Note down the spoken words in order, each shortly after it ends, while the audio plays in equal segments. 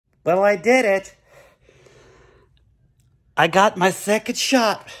Well, I did it. I got my second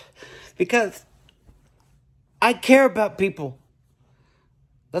shot because I care about people.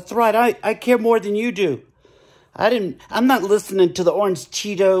 That's right. I care more than you do. I'm not listening to the Orange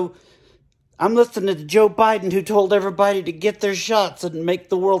Cheeto. I'm listening to Joe Biden, who told everybody to get their shots and make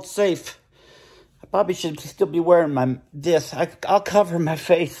the world safe. I probably should still be wearing this. I'll cover my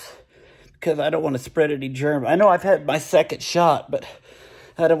face because I don't want to spread any germs. I know I've had my second shot, but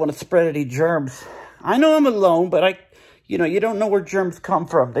I don't want to spread any germs. I know I'm alone, but you don't know where germs come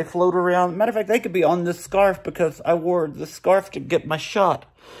from. They float around. Matter of fact, they could be on this scarf because I wore this scarf to get my shot.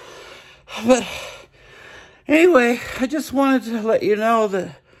 But anyway, I just wanted to let you know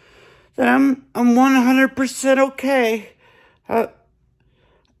that I'm 100% okay.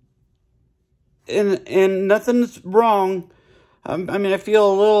 And nothing's wrong. I mean, I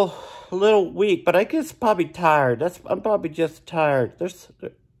feel a little weak, but I guess probably tired. I'm probably just tired.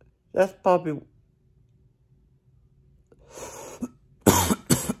 That's probably.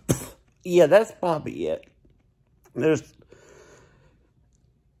 Yeah, that's probably it.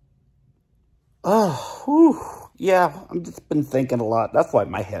 Yeah, I've just been thinking a lot. That's why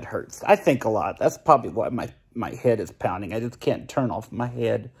my head hurts. I think a lot. That's probably why my head is pounding. I just can't turn off my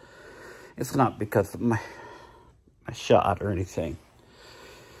head. It's not because of my shot or anything.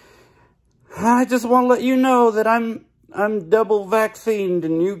 I just want to let you know that I'm double vaccinated,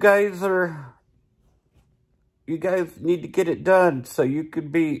 and you guys need to get it done so you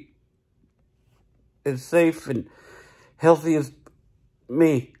could be as safe and healthy as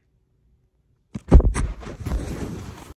me.